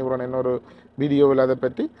ஷேர் பண்ணி விடுறேன் இன்னொரு வீடியோவில் அதை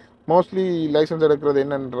பற்றி. மோஸ்ட்லி லைசன்ஸ் எடுக்கிறது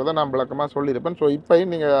என்னன்றதை நான் விளக்கமாக சொல்லியிருப்பேன். ஸோ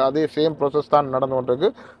இப்போயும் நீங்கள் அதே சேம் ப்ராசஸ் தான் நடந்து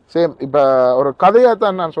கொண்டிருக்கு. சேம் இப்போ ஒரு கதையாக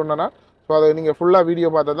தான் நான் சொன்னேன்னா, ஸோ அதை நீங்கள் ஃபுல்லாக வீடியோ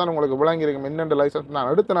பார்த்தா தான் உங்களுக்கு விளங்கியிருக்கும் என்னென்ன லைசன்ஸ்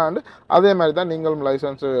நான் எடுத்தினாண்டு. அதே மாதிரி தான் நீங்களும்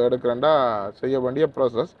லைசன்ஸ் எடுக்கிறேன்டா செய்ய வேண்டிய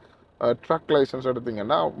ப்ராசஸ். ட்ரக் லைசன்ஸ்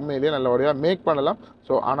எடுத்திங்கன்னா உண்மையிலேயே நல்லபடியாக மேக் பண்ணலாம்.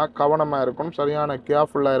 ஸோ ஆனால் கவனமாக இருக்கணும், சரியான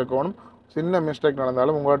கேர்ஃபுல்லாக இருக்கணும். சின்ன மிஸ்டேக்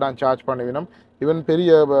நடந்தாலும் உங்கள்கிட்ட நான் சார்ஜ் பண்ணிவிடும். ஈவன்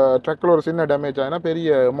பெரிய ட்ரக்கில் ஒரு சின்ன டேமேஜ் ஆகினா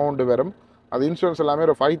பெரிய அமௌண்ட்டு வரும். அது இன்சூரன்ஸ் எல்லாமே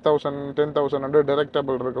ஒரு 5,000 10,000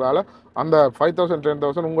 டிரெக்டபிள் இருக்கிறதால அந்த 5,000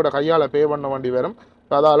 10,000 உங்களோட கையால் பே பண்ண வேண்டி வரும்.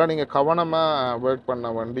 அதால் நீங்கள் கவனமாக ஒர்க் பண்ண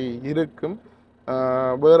வேண்டி இருக்கும்.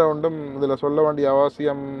 வேறு ஒன்றும் இதில் சொல்ல வேண்டிய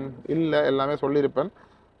அவசியம் இல்லை, எல்லாமே சொல்லியிருப்பேன்.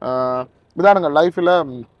 இதானுங்க லைஃப்பில்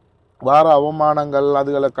வார அவமானங்கள்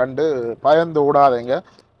அதுகளை கண்டு பயந்து விடாதீங்க.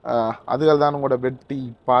 அதுகள் தான் உங்களோட வெற்றி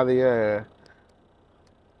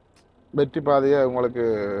பாதையை உங்களுக்கு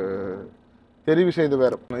தெரிவு செய்து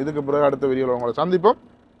வரும். இதுக்கு பிறகு அடுத்த வீடியோவில் உங்களை சந்திப்போம்.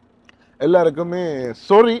 எல்லாருக்குமே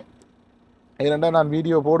சாரி, ஏனெண்டா நான்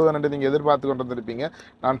வீடியோ போடுவேன்ட்டு நீங்கள் எதிர்பார்த்து கொண்டு வந்துருப்பீங்க.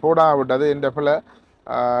 நான் போடாம விட்டது என் டெஃபில்.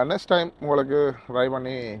 நெக்ஸ்ட் டைம் உங்களுக்கு ட்ரை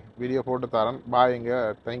பண்ணி வீடியோ போட்டு தரேன். பாய்ங்க,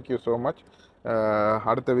 தேங்க்யூ ஸோ மச்.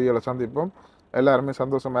 அடுத்த வீடியோவில் சந்திப்போம். எல்லாருமே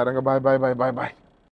சந்தோஷமாக இருங்க. பாய் பாய் பாய் பாய் பாய்.